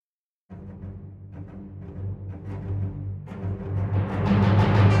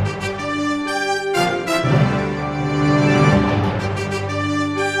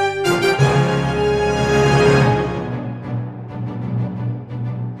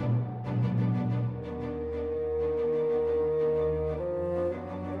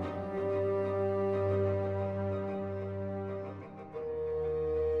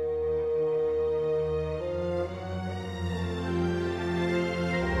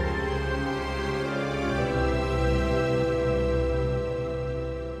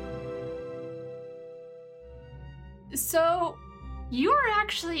So, you are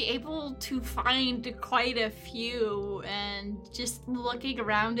actually able to find quite a few, and just looking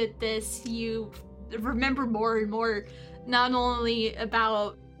around at this, you remember more and more, not only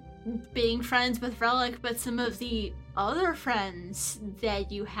about being friends with Relic, but some of the other friends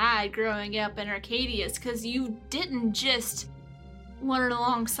that you had growing up in Arcadius, because you didn't just learn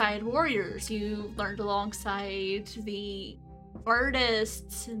alongside warriors, you learned alongside the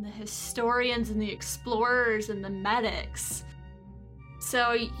artists and the historians and the explorers and the medics.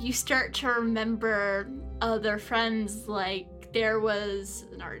 So you start to remember other friends, like there was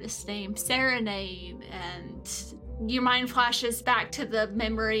an artist named Serenade, and your mind flashes back to the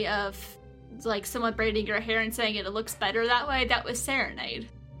memory of like someone braiding your hair and saying it looks better that way. That was Serenade.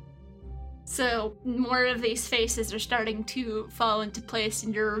 So more of these faces are starting to fall into place,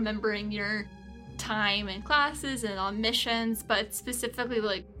 and you're remembering your time in classes and on missions, but specifically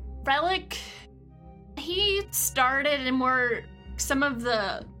like Relic, he started in more, some of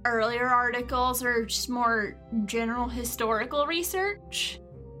the earlier articles are just more general historical research,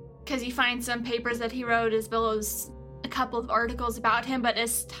 because you find some papers that he wrote as well as a couple of articles about him, but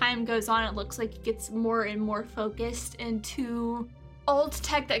as time goes on, it looks like he gets more and more focused into old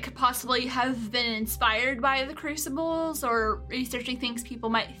tech that could possibly have been inspired by the Crucibles, or researching things people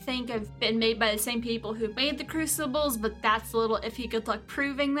might think have been made by the same people who made the Crucibles, but that's a little iffy. Good luck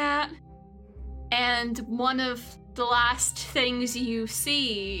proving that. And one of the last things you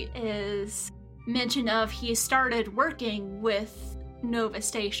see is mention of he started working with Nova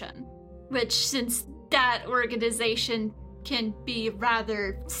Station, which, since that organization can be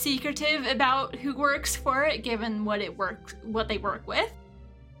rather secretive about who works for it, given what they work with,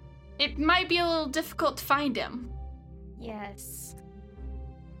 it might be a little difficult to find him. Yes.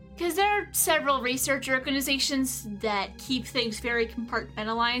 Because there are several research organizations that keep things very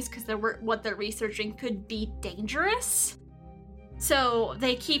compartmentalized, because what they're researching could be dangerous. So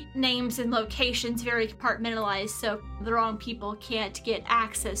they keep names and locations very compartmentalized so the wrong people can't get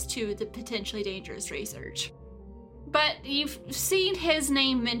access to the potentially dangerous research. But you've seen his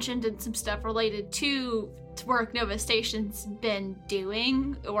name mentioned in some stuff related to work Nova Station's been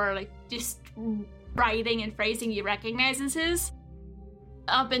doing, or like just writing and phrasing you recognize as his,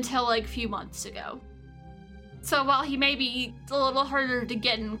 up until like a few months ago. So while he may be a little harder to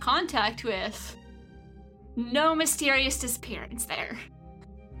get in contact with, no mysterious disappearance there.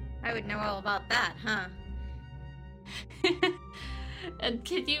 I would know all about that, huh? And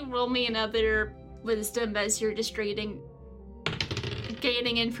can you roll me another wisdom as you're just gaining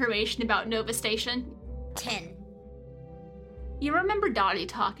information about Nova Station? 10. You remember Dottie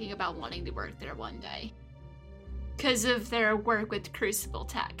talking about wanting to work there one day, because of their work with Crucible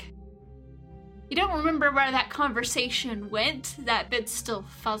Tech. You don't remember where that conversation went. That bit's still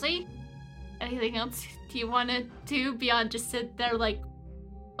fuzzy. Anything else do you want to do beyond just sit there like,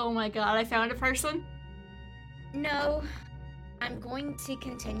 oh my god, I found a person? No, I'm going to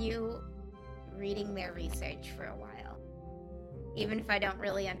continue reading their research for a while. Even if I don't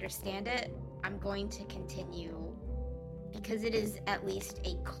really understand it, I'm going to continue because it is at least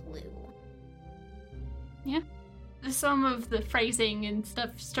a clue. Yeah. Some of the phrasing and stuff,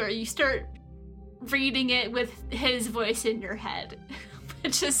 you start reading it with his voice in your head,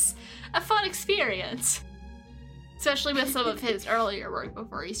 which is a fun experience. Especially with some of his earlier work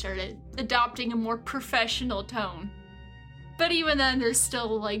before he started adopting a more professional tone. But even then, there's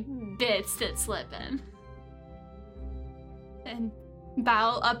still, like, bits that slip in. And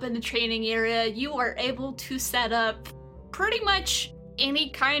Bao, up in the training area, you are able to set up pretty much any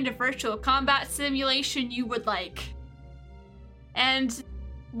kind of virtual combat simulation you would like. And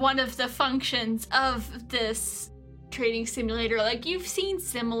one of the functions of this training simulator, like you've seen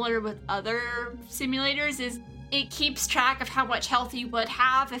similar with other simulators, is it keeps track of how much health you would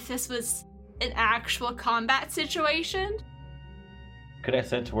have if this was an actual combat situation. Could I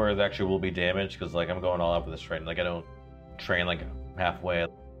set to where there actually will be damage? Because, like, I'm going all out with this training. Like, I don't train, like, halfway.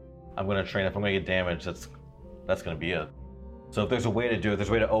 I'm going to train. If I'm going to get damaged, that's going to be it. So if there's a way to do it, there's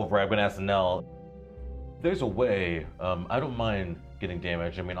a way to override. I'm going to ask Nell. There's a way. I don't mind getting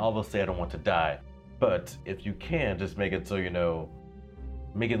damaged. I mean, obviously, I don't want to die. But if you can, just make it so,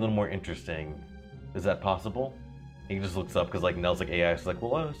 make it a little more interesting. Is that possible? He just looks up because, like, Nell's like AI. She's like,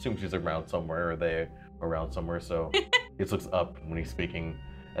 well, I assume she's around somewhere, or they around somewhere. So he just looks up when he's speaking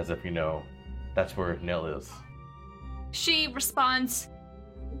as if, that's where Nell is. She responds,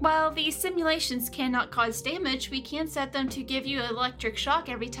 while these simulations cannot cause damage, we can set them to give you an electric shock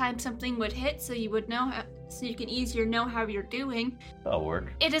every time something would hit, so you can easier know how you're doing. That'll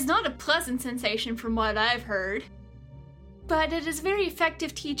work. It is not a pleasant sensation from what I've heard, but it is a very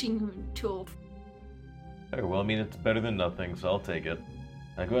effective teaching tool. Very well, I mean, it's better than nothing, so I'll take it.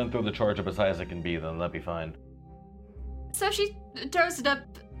 Go ahead and throw the charge up as high as it can be, then that'll be fine. So she throws it up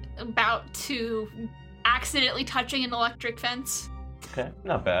about to accidentally touching an electric fence. Okay,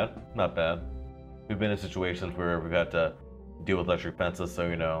 not bad, not bad. We've been in situations where we've had to deal with electric fences, so,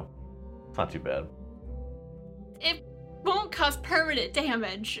 it's not too bad. It won't cause permanent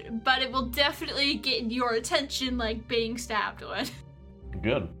damage, but it will definitely get your attention like being stabbed would.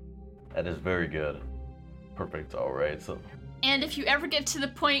 Good. That is very good. Perfect, alright, so... And if you ever get to the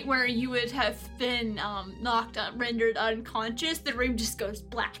point where you would have been rendered unconscious, the room just goes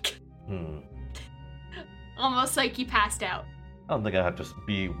black. Almost like you passed out. I don't think I have to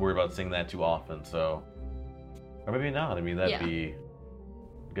be worried about seeing that too often, so... Or maybe not, I mean, that'd be...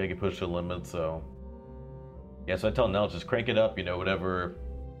 You gotta get pushed to the limit, so... Yeah, so I tell Nell, just crank it up, whatever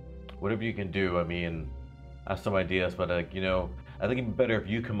you can do. I mean, I have some ideas, but, I think it'd be better if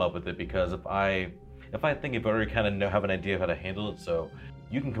you come up with it, because if I think if I already kind of have an idea of how to handle it, so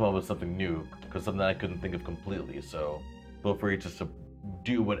you can come up with something new, because something I couldn't think of completely, so feel free just to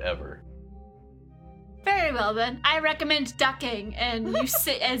do whatever. Very well then. I recommend ducking, and you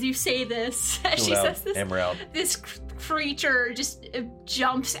say as you say this, as she says this, this creature just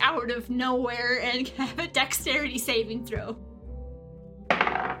jumps out of nowhere and can have a dexterity saving throw.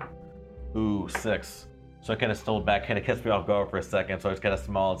 Ooh, 6. So I kind of stole back, kind of catch me off guard for a second, so I just kind of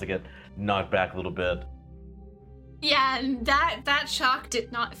smiled to get knocked back a little bit. Yeah, and that shock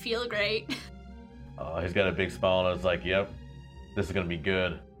did not feel great. He's got a big smile, and I was like, yep, this is going to be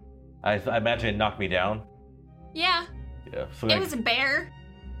good. I imagine it knocked me down. Yeah. Yeah. So it was a bear.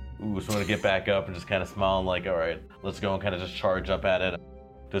 Ooh, so I'm going to get back up and just kind of smile and like, all right, let's go and kind of just charge up at it.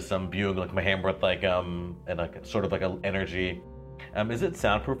 Just imbuing like my hammer with like, and like sort of like an energy. Is it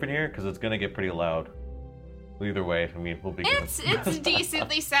soundproof in here? Because it's going to get pretty loud. Either way, I mean, we'll be good. It's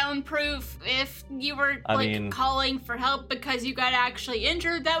decently soundproof. If you were calling for help because you got actually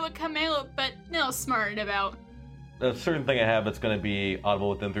injured, that would come out, but no smart about. A certain thing I have that's going to be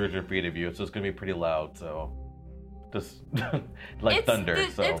audible within 300 feet of you, so it's going to be pretty loud, so just like thunder.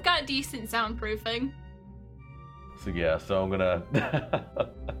 So it's got decent soundproofing. So yeah, so I'm gonna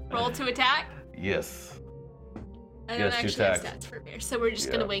roll to attack. Yes. I don't actually have stats for bear, so we're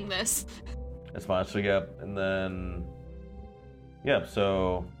just gonna wing this. That's fine. So yeah, and then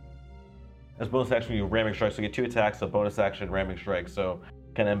so as bonus action, you ramming strike. So you get 2 attacks, a bonus action ramming strike. So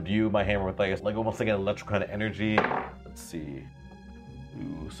kind of imbue my hammer with like almost like an electrical kind of energy. Let's see.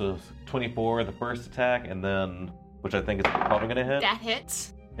 Ooh, so 24 the first attack, and then which I think is probably gonna hit. That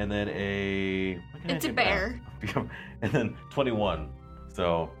hits. And then it's a bear. And then 21.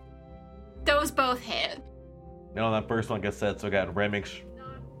 So those both hit. And on that first one, like I said, so I got ramming.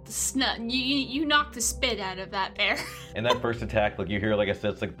 You knocked the spit out of that bear. And that first attack, like you hear, like I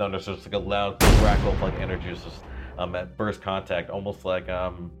said, it's like thunder, so it's like a loud crackle of like energy, just at first contact, almost like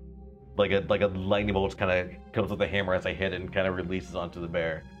a lightning bolt kind of comes with the hammer as I hit it and kind of releases onto the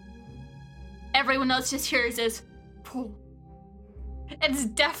bear. Everyone else just hears this. Pooh. It's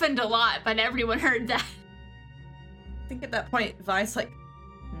deafened a lot, but everyone heard that. I think at that point, Vi's like,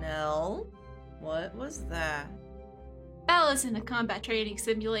 Nell, what was that? Bella's in a combat training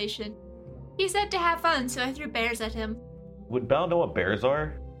simulation. He said to have fun, so I threw bears at him. Would Bella know what bears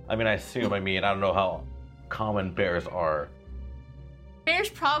are? I mean, I assume, I don't know how common bears are. Bears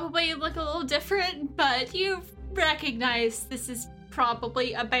probably look a little different, but you recognize this is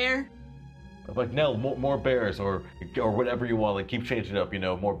probably a bear. Like, Nell, more bears, or whatever you want. Like, keep changing it up,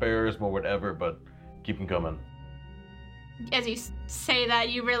 more bears, more whatever, but keep them coming. As you say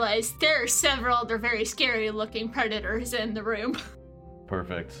that, you realize there are several other very scary-looking predators in the room.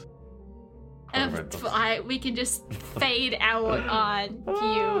 Perfect. And we can just fade out on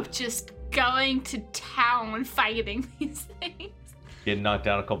you, just going to town fighting these things. Getting knocked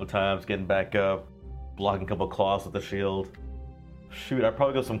down a couple times, getting back up, blocking a couple claws with the shield. Shoot, I'd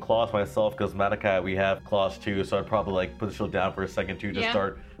probably go some claws myself, because Madokai, we have claws too, so I'd probably put the shield down for a second too, just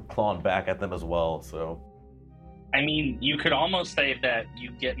start clawing back at them as well, so. I mean, you could almost say that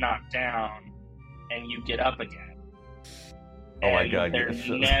you get knocked down and you get up again. Oh my god, they're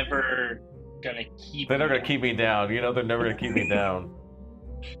never gonna keep They're never gonna keep me down, they're never gonna keep me down.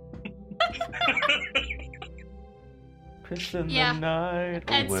 Yeah,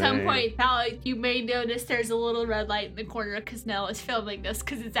 at some point, Val, you may notice there's a little red light in the corner because Nell is filming this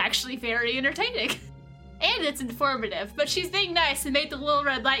because it's actually very entertaining. And it's informative, but she's being nice and made the little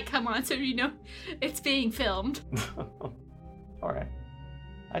red light come on so it's being filmed. Alright.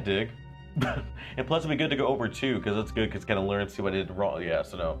 I dig. And plus it'd be good to go over too, because it's good because kind of learn, see what I did wrong. Yeah,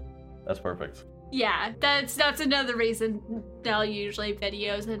 so no. That's perfect. Yeah, that's another reason Nell usually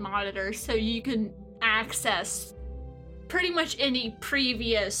videos and monitors, so you can access pretty much any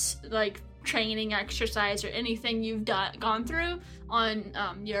previous, like, training exercise or anything you've gone through on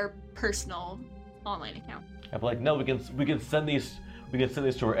your personal online account. I'm like, no, we can send these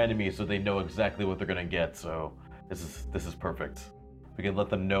to our enemies so they know exactly what they're gonna get. So this is perfect. We can let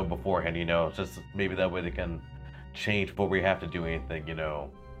them know beforehand, just maybe that way they can change before we have to do anything,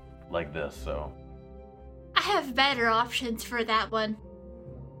 like this. So I have better options for that one.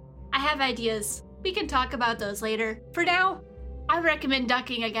 I have ideas. We can talk about those later. For now, I recommend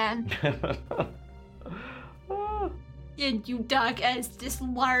ducking again. And you duck as this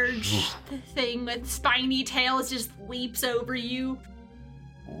large thing with spiny tails just leaps over you.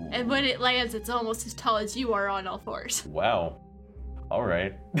 And when it lands, it's almost as tall as you are on all fours. Wow. All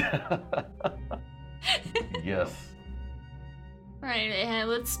right. Yes. Alright, and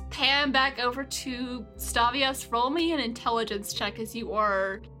let's pan back over to Stavios. Roll me an intelligence check as you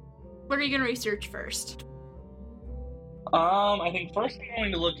are... What are you going to research first? I think first I'm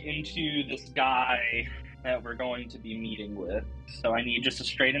going to look into this guy that we're going to be meeting with. So I need just a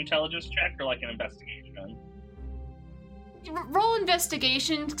straight intelligence check or like an investigation? Roll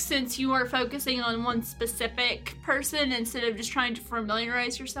investigation since you are focusing on one specific person instead of just trying to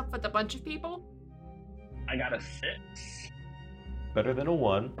familiarize yourself with a bunch of people. I got a 6. Better than a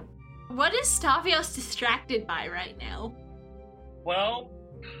 1. What is Stavios distracted by right now? Well,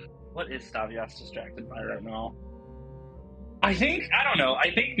 what is Stavios distracted by right now? I don't know.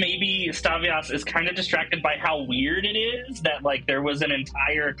 I think maybe Stavios is kind of distracted by how weird it is that, like, there was an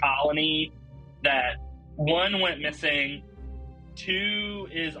entire colony that, 1, went missing, 2,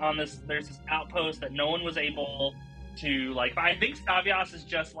 is on there's this outpost that no one was able to, like, I think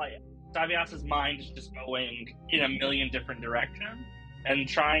Stavios's mind is just going in a million different directions, and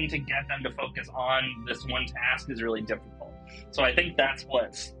trying to get them to focus on this one task is really difficult. So I think that's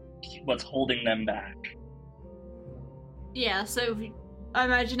what's holding them back. Yeah, so I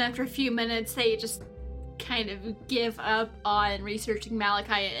imagine after a few minutes they just kind of give up on researching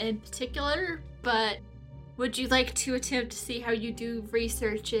Malachi in particular, but would you like to attempt to see how you do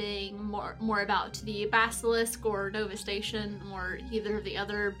researching more about the Basilisk or Nova Station or either of the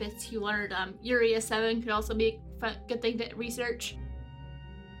other bits you learned? Uria 7 could also be a good thing to research.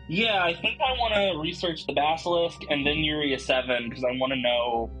 Yeah, I think I want to research the Basilisk and then Uria 7 because I want to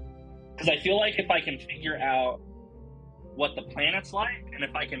know, because I feel like if I can figure out what the planet's like, and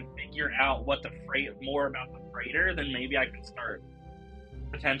if I can figure out more about the freighter, then maybe I can start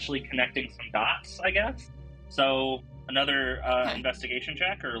potentially connecting some dots, I guess. So another investigation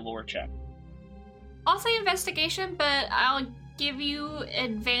check or lore check? I'll say investigation, but I'll give you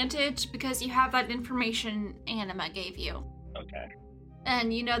advantage because you have that information Anima gave you. Okay.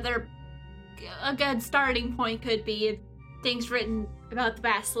 And a good starting point could be things written about the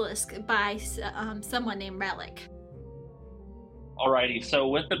Basilisk by someone named Relic. Alrighty, so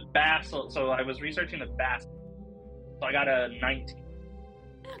with the Basilisk, so I was researching the Basilisk, so I got a 19.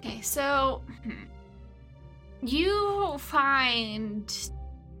 Okay, so you find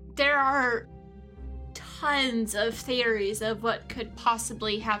there are tons of theories of what could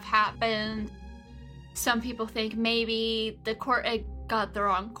possibly have happened. Some people think maybe it got the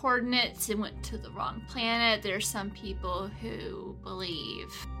wrong coordinates and went to the wrong planet. There's some people who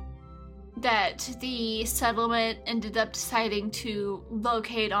believe that the settlement ended up deciding to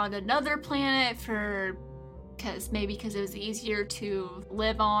locate on another planet because it was easier to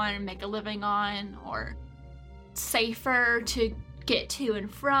live on and make a living on, or safer to get to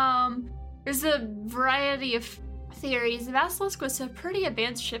and from. There's a variety of theories. The Basilisk was a pretty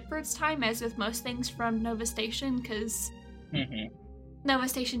advanced ship for its time, as with most things from Nova Station, because Nova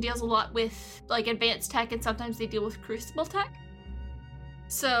Station deals a lot with advanced tech, and sometimes they deal with crucible tech.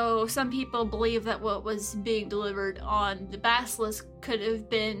 So some people believe that what was being delivered on the Basilisk could have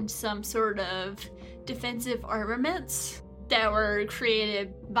been some sort of defensive armaments that were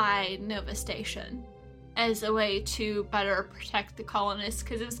created by Nova Station as a way to better protect the colonists,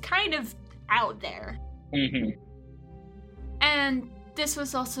 because it was kind of out there. And this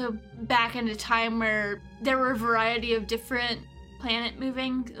was also back in a time where there were a variety of different planet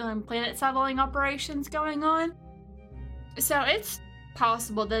settling operations going on. So it's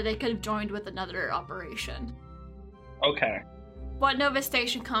possible that they could have joined with another operation. Okay. What Nova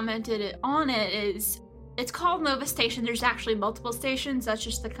Station commented on it is, it's called Nova Station. There's actually multiple stations. That's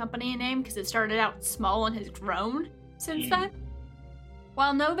just the company name because it started out small and has grown since then.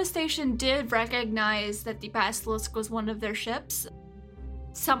 While Nova Station did recognize that the Basilisk was one of their ships,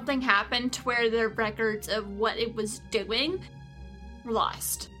 something happened to where their records of what it was doing were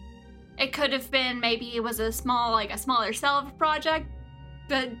lost. It could have been maybe it was a smaller salvage project,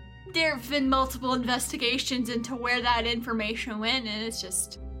 but there have been multiple investigations into where that information went, and it's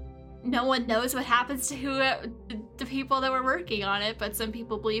just no one knows what happens to the people that were working on it, but some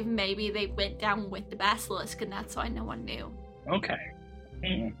people believe maybe they went down with the basilisk, and that's why no one knew.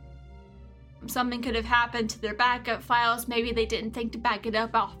 Okay. Something could have happened to their backup files. Maybe they didn't think to back it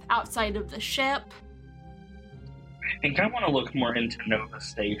up outside of the ship. I think I want to look more into Nova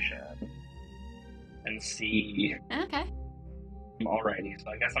Station and see. Okay. Alrighty, so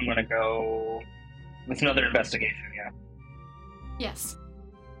I guess I'm gonna go with another investigation, yeah. Yes.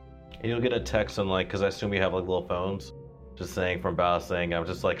 And you'll get a text on, like, because I assume you have, like, little phones, just saying from Bao saying, I'm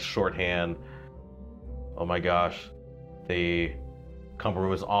just, like, shorthand, oh my gosh, the comfort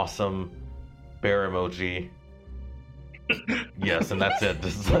room is awesome, bear emoji. Yes, and that's it.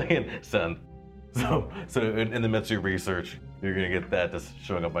 Just like send. So in the midst of your research, you're gonna get that just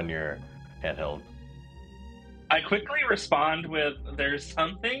showing up on your handheld. I quickly respond with, there's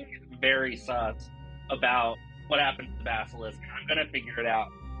something very sus about what happened to the basilisk. I'm gonna figure it out.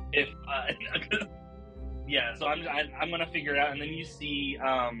 Yeah, so I'm gonna figure it out, and then you see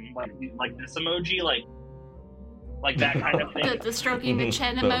like this emoji, like that kind of thing. the stroking the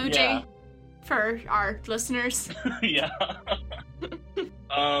chin emoji. Yeah. For our listeners. Yeah.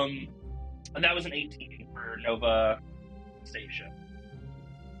 And that was an 18 for Nova Station.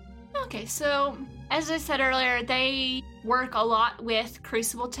 Okay, so as I said earlier, they work a lot with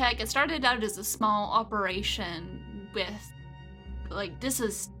Crucible Tech. It started out as a small operation with, like, this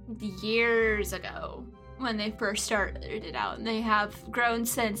is years ago when they first started it out, and they have grown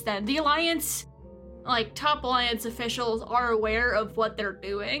since then. The Alliance, like, top Alliance officials are aware of what they're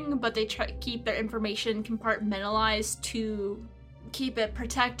doing, but they try to keep their information compartmentalized to keep it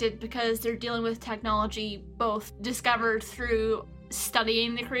protected because they're dealing with technology both discovered through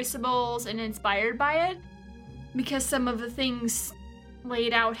studying the Crucibles and inspired by it, because some of the things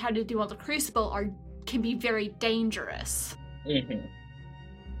laid out how to do on the Crucible can be very dangerous. Mm-hmm.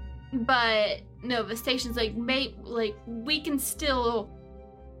 But Nova Station's like, we can still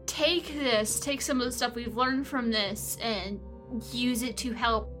take some of the stuff we've learned from this and use it to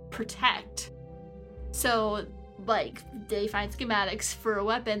help protect. So, like, they find schematics for a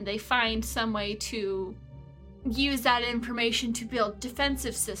weapon, they find some way to use that information to build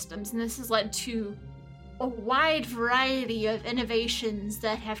defensive systems, and this has led to a wide variety of innovations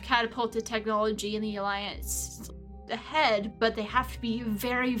that have catapulted technology in the Alliance ahead, but they have to be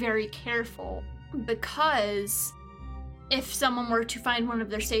very, very careful, because if someone were to find one of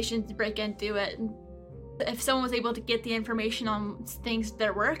their stations, break into it, if someone was able to get the information on things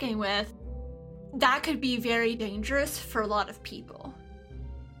they're working with, that could be very dangerous for a lot of people.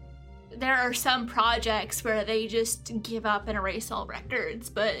 There are some projects where they just give up and erase all records,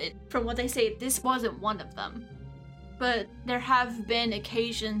 but from what they say, this wasn't one of them. But there have been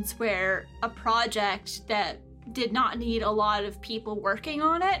occasions where a project that did not need a lot of people working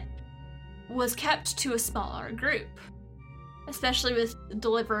on it was kept to a smaller group, especially with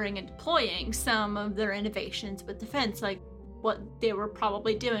delivering and deploying some of their innovations with defense, like what they were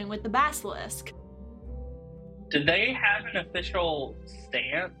probably doing with the Basilisk. Did they have an official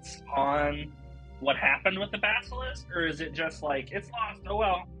stance on what happened with the Basilisk, or is it just like, it's lost, oh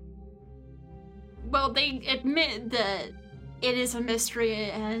well? Well, they admit that it is a mystery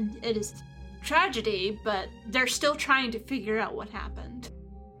and it is tragedy, but they're still trying to figure out what happened.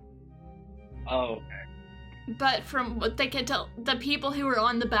 Oh, okay. But from what they can tell, the people who were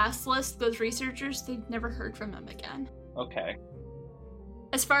on the Basilisk, those researchers, they've never heard from them again. Okay.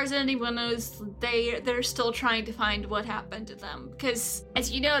 As far as anyone knows, they're still trying to find what happened to them. Because, as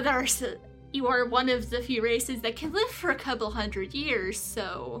you know, you are one of the few races that can live for a couple hundred years,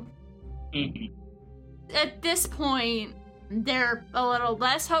 so... Mm-hmm. At this point, they're a little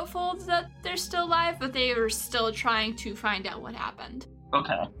less hopeful that they're still alive, but they are still trying to find out what happened.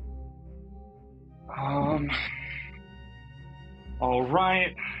 Okay.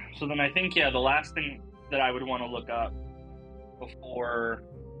 Alright. So then I think, the last thing that I would want to look up before,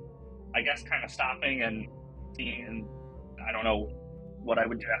 I guess, kind of stopping and seeing, and I don't know what I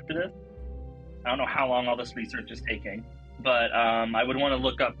would do after this. I don't know how long all this research is taking, but I would want to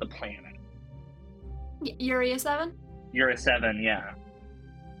look up the planet. Uriah 7? Uriah 7, yeah.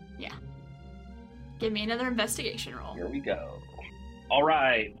 Yeah. Give me another investigation roll. Here we go.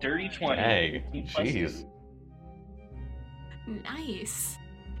 Alright, dirty 20. Hey, 18 jeez. 2. Nice.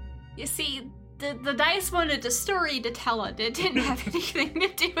 You see, the dice wanted a story to tell it. It didn't have anything to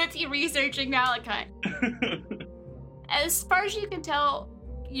do with you researching Malachi. As far as you can tell,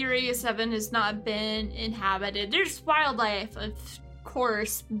 Uriah 7 has not been inhabited. There's wildlife, of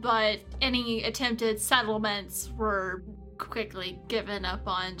course, but any attempted settlements were quickly given up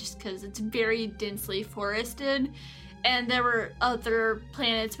on just because it's very densely forested, and there were other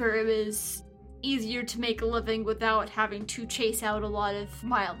planets where it was easier to make a living without having to chase out a lot of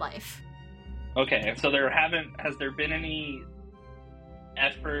wildlife. Okay, so has there been any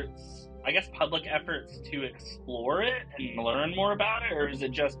efforts, I guess public efforts, to explore it and learn more about it, or has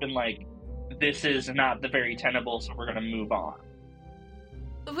it just been like, this is not the very tenable, so we're going to move on?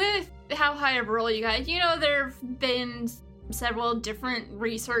 With how high of a role you got, there have been several different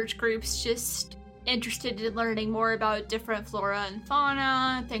research groups just interested in learning more about different flora and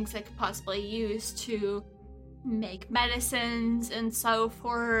fauna, things they could possibly use to make medicines and so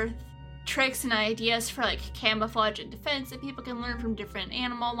forth, tricks and ideas for like camouflage and defense that people can learn from different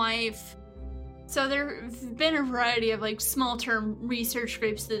animal life. So there have been a variety of like small-term research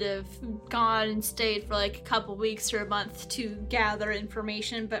groups that have gone and stayed for like a couple weeks or a month to gather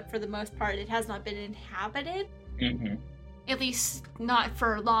information, but for the most part it has not been inhabited. Mm-hmm. At least not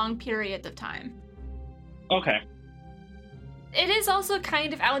for long periods of time. Okay. It is also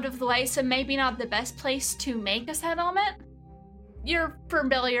kind of out of the way, so maybe not the best place to make a settlement. You're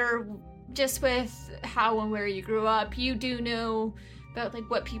familiar just with how and where you grew up. You do know about like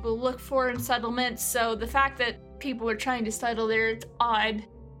what people look for in settlements, so the fact that people are trying to settle there, it's odd.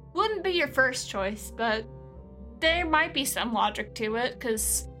 Wouldn't be your first choice, but there might be some logic to it,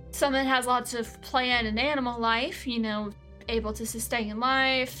 because something has lots of plant and animal life, able to sustain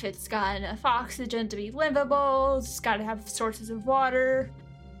life, it's got enough oxygen to be livable, it's got to have sources of water.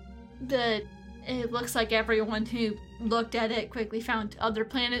 But it looks like everyone who looked at it quickly found other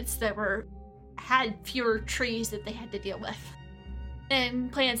planets that had fewer trees that they had to deal with,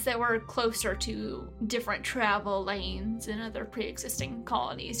 and planets that were closer to different travel lanes and other pre-existing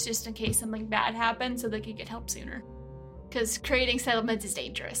colonies, just in case something bad happened so they could get help sooner. Because creating settlements is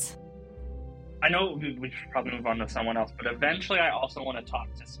dangerous. I know we should probably move on to someone else, but eventually I also want to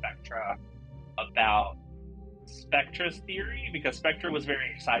talk to Spectra about Spectra's theory, because Spectra was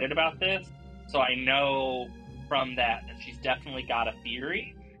very excited about this. So I know from that she's definitely got a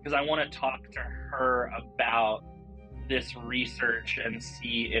theory, because I want to talk to her about this research and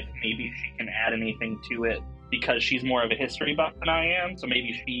see if maybe she can add anything to it, because she's more of a history buff than I am, so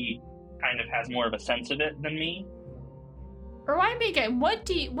maybe she kind of has more of a sense of it than me. Remind me again, what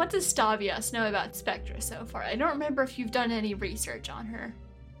does Stavias know about Spectra so far? I don't remember if you've done any research on her.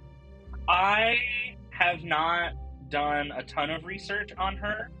 I have not done a ton of research on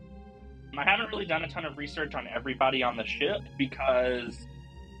her. I haven't really done a ton of research on everybody on the ship, because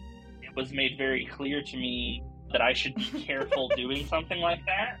it was made very clear to me that I should be careful doing something like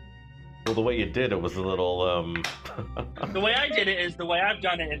that. Well, the way you did it was a little, The way I did it is the way I've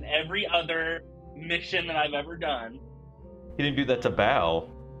done it in every other mission that I've ever done. You didn't do that to Bao.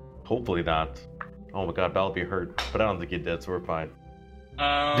 Hopefully not. Oh my god, Bao will be hurt. But I don't think he did, so we're fine.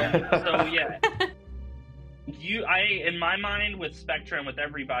 So yeah. In my mind, with Spectra and with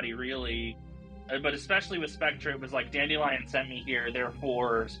everybody really, but especially with Spectra, it was like Dandelion sent me here,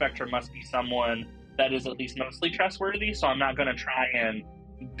 therefore Spectra must be someone that is at least mostly trustworthy, so I'm not going to try and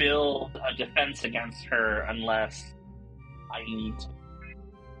build a defense against her unless I need to.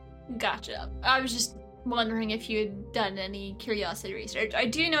 Gotcha. I was just wondering if you had done any curiosity research. I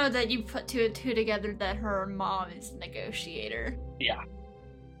do know that you put two and two together that her mom is a negotiator. Yeah.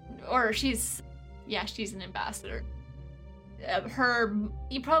 Or she's an ambassador.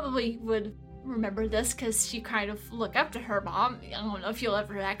 You probably would remember this because you kind of look up to her mom. I don't know if you'll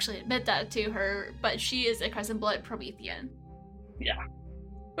ever actually admit that to her, but she is a Crescent Blood Promethean. Yeah.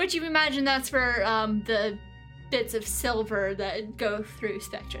 Which you imagine that's where the bits of silver that go through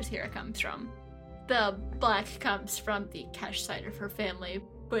Spectra's hair comes from. The black comes from the cash side of her family,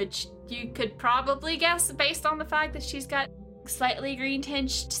 which you could probably guess based on the fact that she's got slightly green-tinged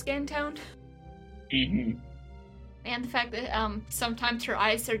skin tone. Mm-hmm. And the fact that sometimes her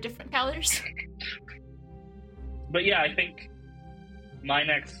eyes are different colors. But yeah, I think my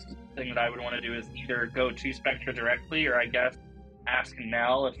next thing that I would want to do is either go to Spectra directly, or I guess ask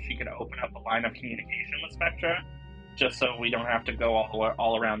Nell if she could open up a line of communication with Spectra, just so we don't have to go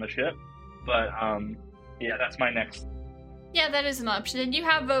all around the ship. But yeah, that's my next. Yeah, that is an option. And you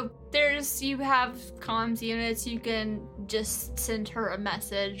have comms units. You can just send her a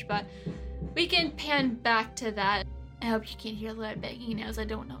message, but we can pan back to that. I hope you can't hear loud banging as I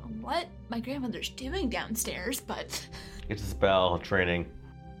don't know what my grandmother's doing downstairs, but It's his bell training.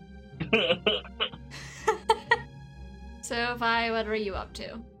 So, Vi, what are you up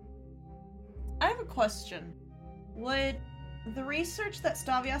to? I have a question. Would the research that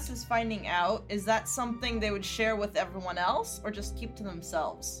Stavias is finding out, is that something they would share with everyone else, or just keep to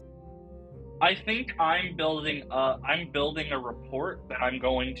themselves? I think I'm building a report that I'm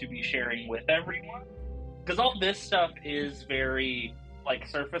going to be sharing with everyone. Because all this stuff is very, like,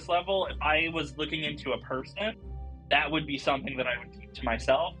 surface level. If I was looking into a person, that would be something that I would keep to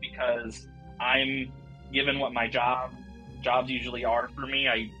myself, because I'm, given what my jobs usually are for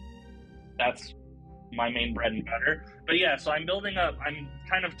me, that's my main bread and butter. But yeah, so I'm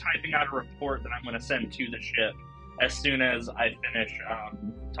kind of typing out a report that I'm going to send to the ship as soon as I finish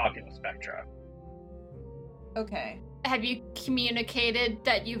talking with Spectra. Okay. Have you communicated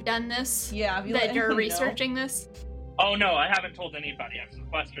that you've done this? Yeah, have you That let you're anybody know? researching this? Oh no, I haven't told anybody. I've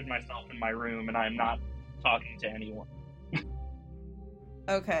sequestered myself in my room, and I'm not talking to anyone.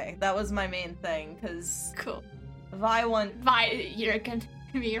 Okay, that was my main thing, because Cool. You're going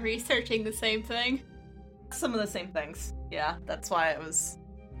to be researching the same thing? some of the same things. Yeah, that's why it was...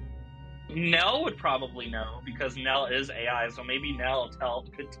 Nell would probably know, because Nell is AI, so maybe Nell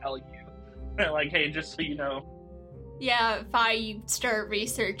could tell you. Like, hey, just so you know. Yeah, you start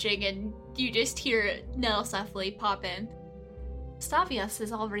researching and you just hear Nell softly pop in. Stavius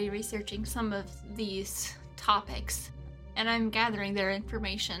is already researching some of these topics, and I'm gathering their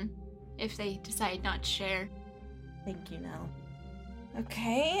information if they decide not to share. Thank you, Nell.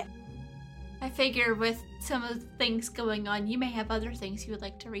 Okay. I figure with some of the things going on, you may have other things you would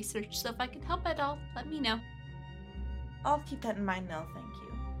like to research, so if I can help at all, let me know. I'll keep that in mind, Nell, thank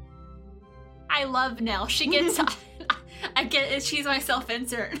you. I love Nell. She gets... I get it. She's my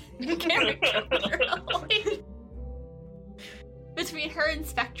self-insert character. Literally. Between her and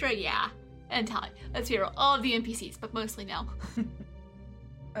Spectra, yeah. And Tali. Let's be real. All of the NPCs, but mostly Nell.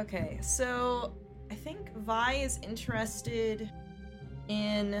 Okay, so I think Vi is interested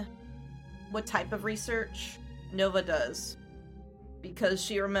in what type of research Nova does, because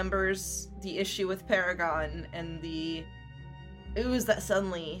she remembers the issue with Paragon and the ooze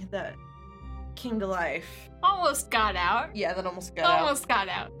that came to life. Almost got out. Yeah, that almost got out. Almost got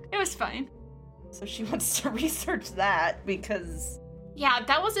out. It was fine. So she wants to research that because... Yeah,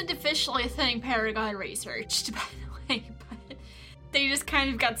 that wasn't officially a thing Paragon researched, by the way, but they just kind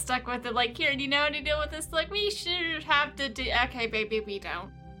of got stuck with it, like, here, do you know how to deal with this? Like, we should have to do... Okay, baby, we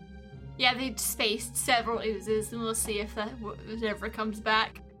don't. Yeah, they spaced several oozes, and we'll see if that ever comes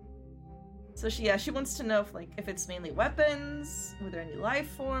back. So she wants to know if it's mainly weapons, were there any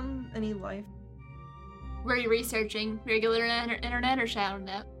life? Were you researching regular internet or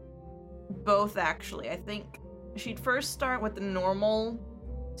ShadowNet? Both, actually. I think she'd first start with the normal,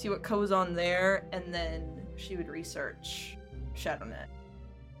 see what goes on there, and then she would research ShadowNet.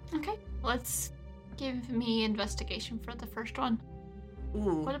 Okay, let's give me investigation for the first one.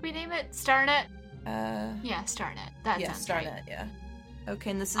 Ooh. What did we name it? Starnet? Yeah, Starnet. That sounds Starnet, right. yeah.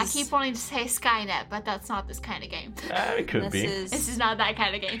 Okay, and this is... I keep wanting to say Skynet, but that's not this kind of game. It could be. This is not that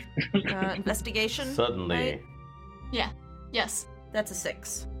kind of game. Investigation? Suddenly. Right? Yes. That's a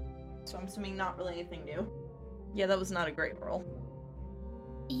 6. So I'm assuming not really anything new. Yeah, that was not a great roll.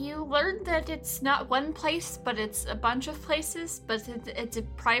 You learned that it's not one place, but it's a bunch of places, but it's a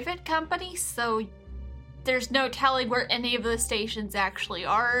private company, so there's no telling where any of the stations actually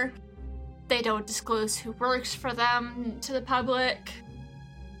are. They don't disclose who works for them to the public.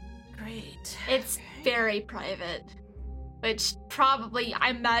 Great. It's very private, which probably,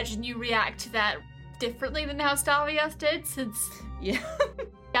 I imagine you react to that differently than how Stavius did, since Yeah.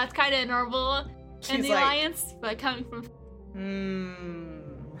 that's kind of normal in She's the like, Alliance, but coming from...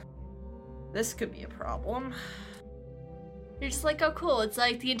 This could be a problem. You're just like, oh cool, it's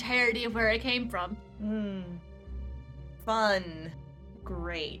like the entirety of where I came from. Fun.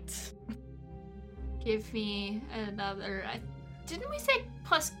 Great. Give me another... Didn't we say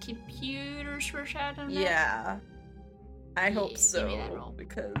plus computers for ShadowNet? Yeah. I Yeah, hope give so, me that roll.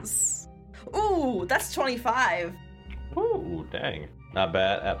 because... Ooh, that's 25. Ooh, dang. Not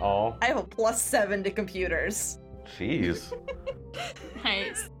bad at all. I have a +7 to computers. Jeez.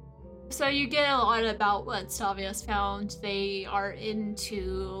 Nice. So you get a lot about what Stavius found. They are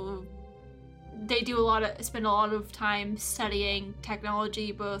into... They spend a lot of time studying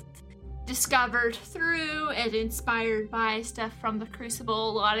technology, both discovered through and inspired by stuff from the Crucible.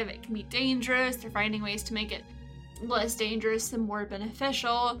 A lot of it can be dangerous. They're finding ways to make it less dangerous and more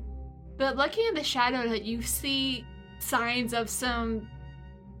beneficial. But looking at the ShadowNet, you see signs of some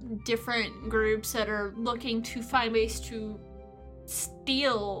different groups that are looking to find ways to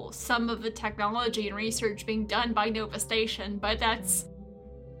steal some of the technology and research being done by Nova Station, but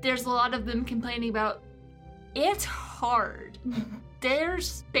there's a lot of them complaining about it's hard.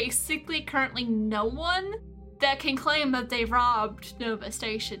 There's basically currently no one that can claim that they robbed Nova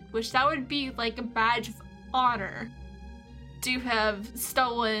Station, which that would be like a badge of honor to have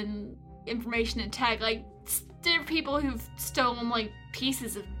stolen information in tech. Like, there are people who've stolen, like,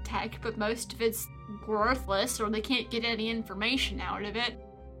 pieces of tech, but most of it's worthless, or they can't get any information out of it.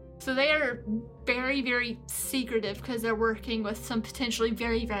 So they are very, very secretive because they're working with some potentially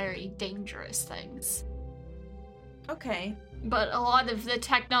very, very dangerous things. Okay. But a lot of the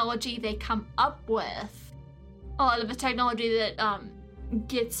technology they come up with, a lot of the technology that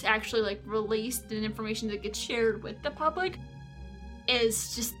gets actually like released and information that gets shared with the public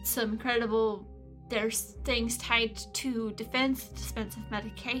is just some incredible. There's things tied to defense, dispense of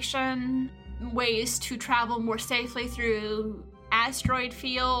medication, ways to travel more safely through asteroid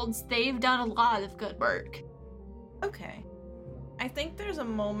fields. They've done a lot of good work. Okay. I think there's a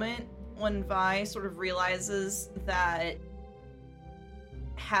moment when Vi sort of realizes that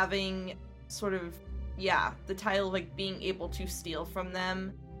having sort of, the title of like being able to steal from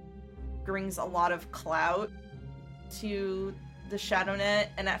them brings a lot of clout to the ShadowNet,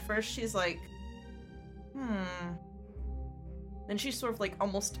 and at first she's like, Then she sort of like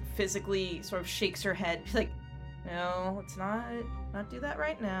almost physically sort of shakes her head, like, no, let's not do that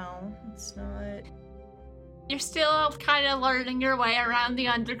right now. It's not. You're still kind of learning your way around the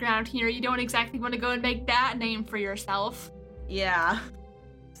underground here. You don't exactly want to go and make that name for yourself. Yeah.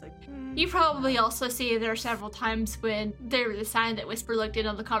 It's like, You probably also see there are several times when there was a sign that Whisper looked in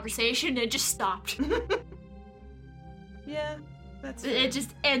on the conversation and it just stopped. Yeah, that's It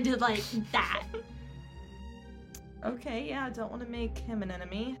just ended like that. Okay, yeah, I don't want to make him an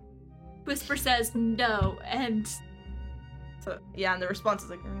enemy. Whisper says no, and So, yeah, and the response is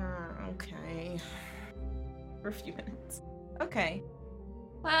like, okay. For a few minutes. Okay.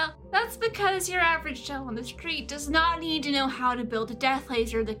 well, that's because your average Joe on the street does not need to know how to build a death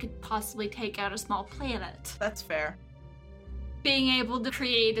laser that could possibly take out a small planet. That's fair. Being able to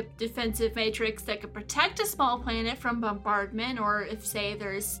create a defensive matrix that could protect a small planet from bombardment, or if, say,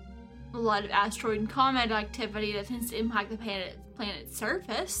 there's a lot of asteroid and comet activity that tends to impact the planet's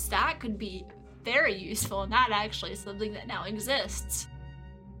surface, that could be very useful, and that actually is something that now exists.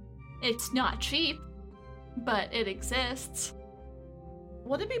 It's not cheap, but it exists.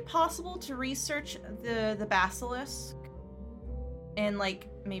 Would it be possible to research the basilisk and like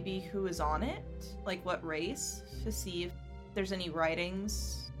maybe who is on it, like what race, to see if there's any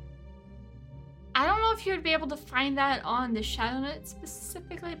writings? I don't know if you would be able to find that on the ShadowNet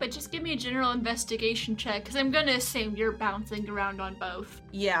specifically, but just give me a general investigation check, because I'm going to assume you're bouncing around on both.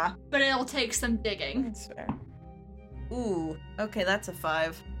 Yeah. But it'll take some digging. That's fair. Ooh, okay, that's a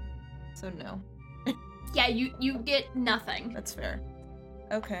 5. So no. Yeah, you get nothing. That's fair.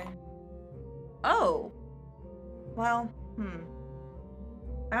 Okay. Oh. Well,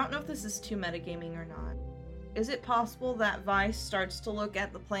 I don't know if this is too metagaming or not. Is it possible that Vice starts to look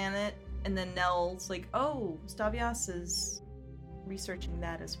at the planet and then Nell's like, oh, Stavias is researching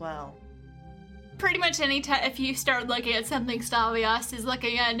that as well? Pretty much any time if you start looking at something Stavias is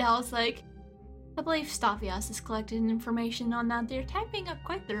looking at, Nell's like, I believe Stavias is collecting information on that. They're typing up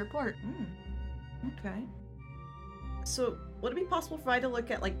quite the report. Okay. So, would it be possible for I to look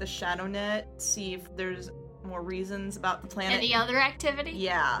at, like, the ShadowNet, see if there's more reasons about the planet? Any other activity?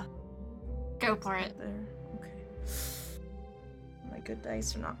 Yeah. Go for it. There. Okay. My good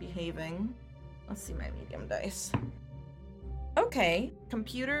dice are not behaving. Let's see my medium dice. Okay.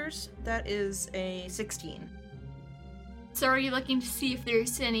 Computers, that is a 16. So are you looking to see if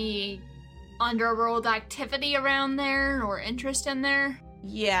there's any underworld activity around there or interest in there?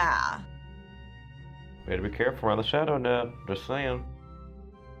 Yeah. Better be careful around the ShadowNet. Just saying.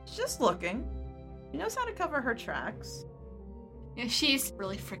 Just looking. She knows how to cover her tracks. Yeah, she's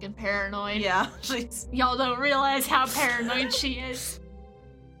really freaking paranoid. Yeah, she's... Y'all don't realize how paranoid she is.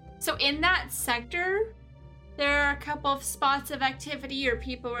 So in that sector, there are a couple of spots of activity or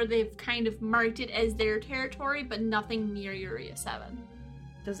people where they've kind of marked it as their territory, but nothing near Urea 7.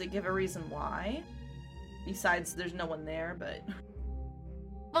 Does it give a reason why? Besides, there's no one there, but...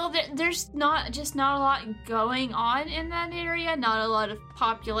 Well, there's not a lot going on in that area, not a lot of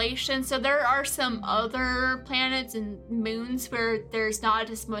population. So there are some other planets and moons where there's not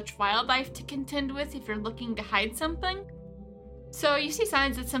as much wildlife to contend with if you're looking to hide something. So you see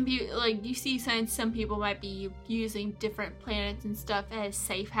signs that some people might be using different planets and stuff as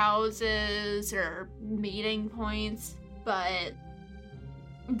safe houses or meeting points, but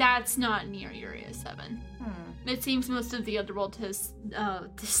that's not near Urea 7. It seems most of the Underworld has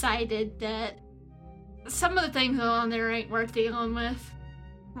decided that some of the things on there ain't worth dealing with.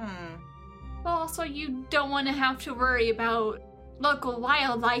 Well, also, you don't want to have to worry about local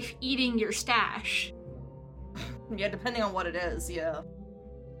wildlife eating your stash. Yeah, depending on what it is, yeah.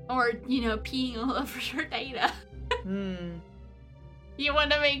 Or, peeing all over your data. You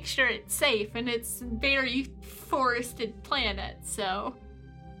want to make sure it's safe, and it's a very forested planet, so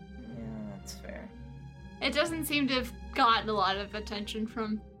Yeah, that's fair. it doesn't seem to have gotten a lot of attention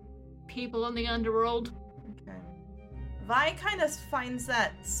from people in the underworld. Okay. Vi kind of finds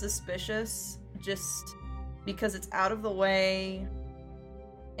that suspicious, just because it's out of the way,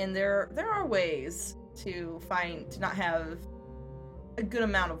 and there are ways to not have a good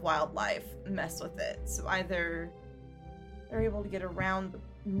amount of wildlife mess with it. So either they're able to get around the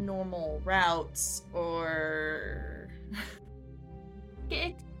normal routes, or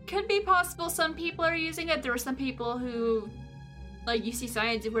It could be possible some people are using it. There were some people who, like, you see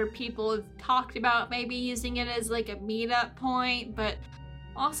signs where people have talked about maybe using it as like a meetup point, but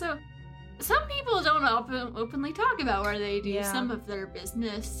also some people don't openly talk about where they do Yeah. some of their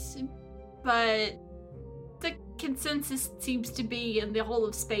business, but the consensus seems to be in the whole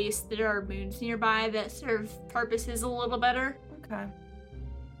of space there are moons nearby that serve purposes a little better. okay.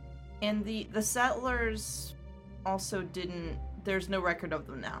 And the settlers also didn't. There's no record of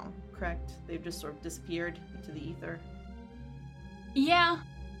them now, correct? They've just sort of disappeared into the ether. Yeah,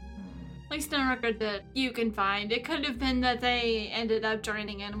 at least no record that you can find. It could have been that they ended up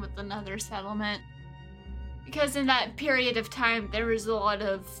joining in with another settlement. Because in that period of time, there was a lot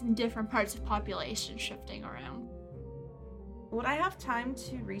of different parts of population shifting around. Would I have time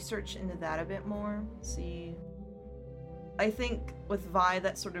to research into that a bit more? See, I think with Vi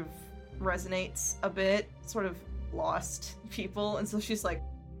that sort of resonates a bit, sort of lost people, and so she's like,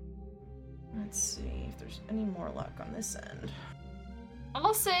 let's see if there's any more luck on this end.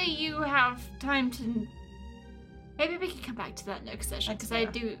 I'll say you have time to... Maybe we can come back to that next session, That's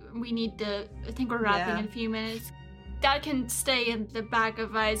because fair. we need to... I think we're wrapping Yeah. in a few minutes. That can stay in the back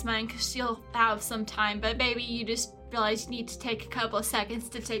of Vi's mind, because she'll have some time, but maybe you just realize you need to take a couple of seconds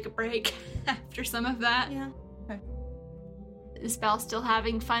to take a break after some of that. Yeah. Is Belle still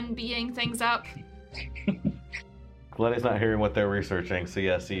having fun beating things up? Glad he's not hearing what they're researching, so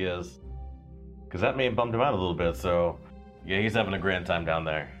yes, he is. Because that may have bummed him out a little bit, so yeah, he's having a grand time down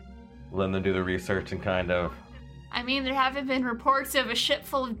there. Letting them do the research and kind of... I mean, there haven't been reports of a ship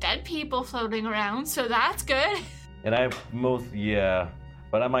full of dead people floating around, so that's good. And yeah,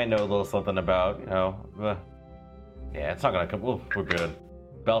 but I might know a little something about, yeah, it's not gonna come, we're good.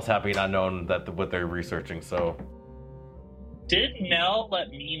 Belle's happy not knowing what they're researching, so... Did Nell let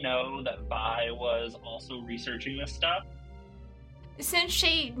me know that Vi was also researching this stuff? Since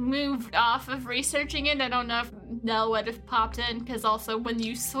she moved off of researching it, I don't know if Nell would have popped in, because also when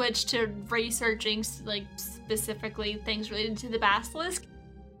you switch to researching, like, specifically things related to the Basilisk,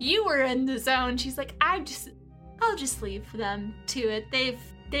 you were in the zone. She's like, I'll just leave them to it.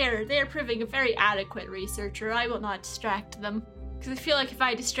 They're proving a very adequate researcher. I will not distract them. Because I feel like if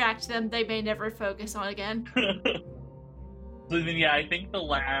I distract them, they may never focus on again. So then, yeah, I think the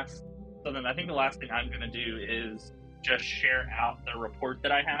last thing I'm gonna do is just share out the report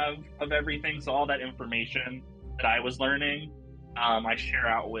that I have of everything. So all that information that I was learning, I share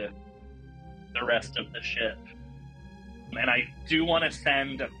out with the rest of the ship. And I do want to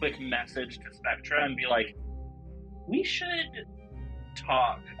send a quick message to Spectra and be like, we should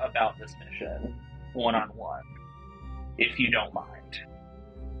talk about this mission one-on-one, if you don't mind.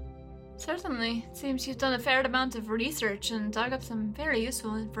 Certainly. It seems you've done a fair amount of research and dug up some very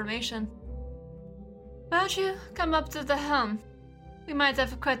useful information. Why don't you come up to the helm? We might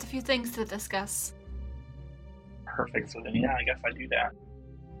have quite a few things to discuss. Perfect. So then, yeah, I guess I do that.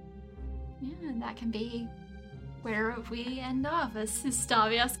 Yeah, and that can be where we end off as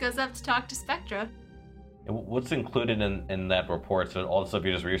Stavios goes up to talk to Spectra. And what's included in that report? So all the stuff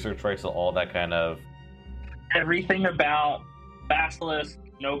you just researched, right? So all that kind of... Everything about Basilisk,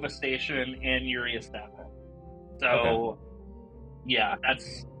 Nova Station, and Urias Stefan. So, yeah,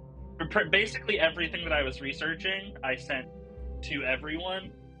 that's basically everything that I was researching. I sent to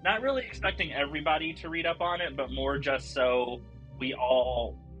everyone, not really expecting everybody to read up on it, but more just so we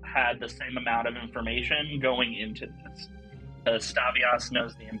all had the same amount of information going into this. Because Stavios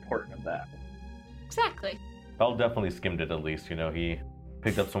knows the importance of that. Exactly. Belle definitely skimmed it at least, he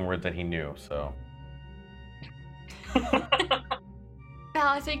picked up some words that he knew, so... Well,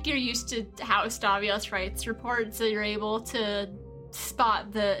 I think you're used to how Stavios writes reports, so you're able to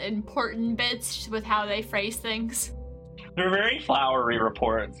spot the important bits with how they phrase things. They're very flowery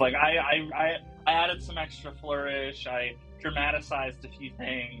reports. Like, I added some extra flourish, I dramatized a few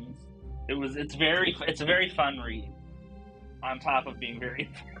things. It's a very fun read, on top of being very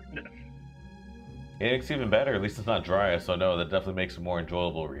informative. Yeah, it's even better, at least it's not dry, so no, that definitely makes it a more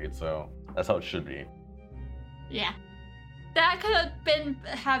enjoyable read, so that's how it should be. Yeah. That could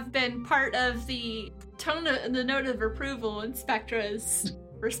have been part of the the note of approval in Spectra's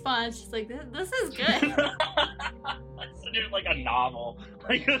response. She's like, this is good. It's like a novel,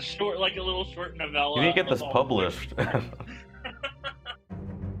 like a little short novella. You need to get this published.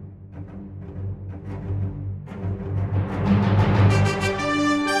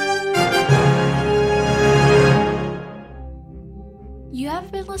 You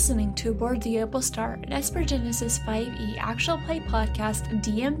have been listening to Aboard the Opal Star, an Esper Genesis 5e actual play podcast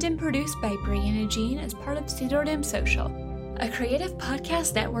DM'd and produced by Brianna Jean as part of Pseudonym Social, a creative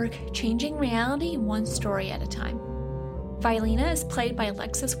podcast network changing reality one story at a time. Vilena is played by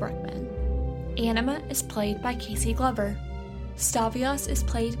Alexis Workman. Anima is played by Casey Glover. Stavios is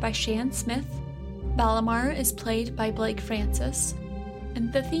played by Shan Smith. Valimar is played by Blake Francis.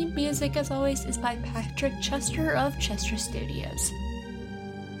 And the theme music, as always, is by Patrick Chester of Chester Studios.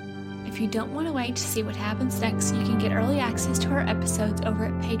 If you don't want to wait to see what happens next, you can get early access to our episodes over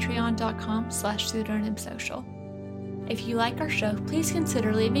at patreon.com/pseudonymsocial. If you like our show, please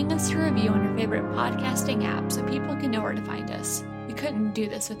consider leaving us a review on your favorite podcasting app so people can know where to find us. We couldn't do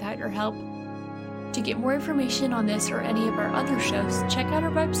this without your help. To get more information on this or any of our other shows, check out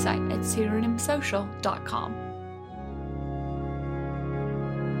our website at pseudonymsocial.com.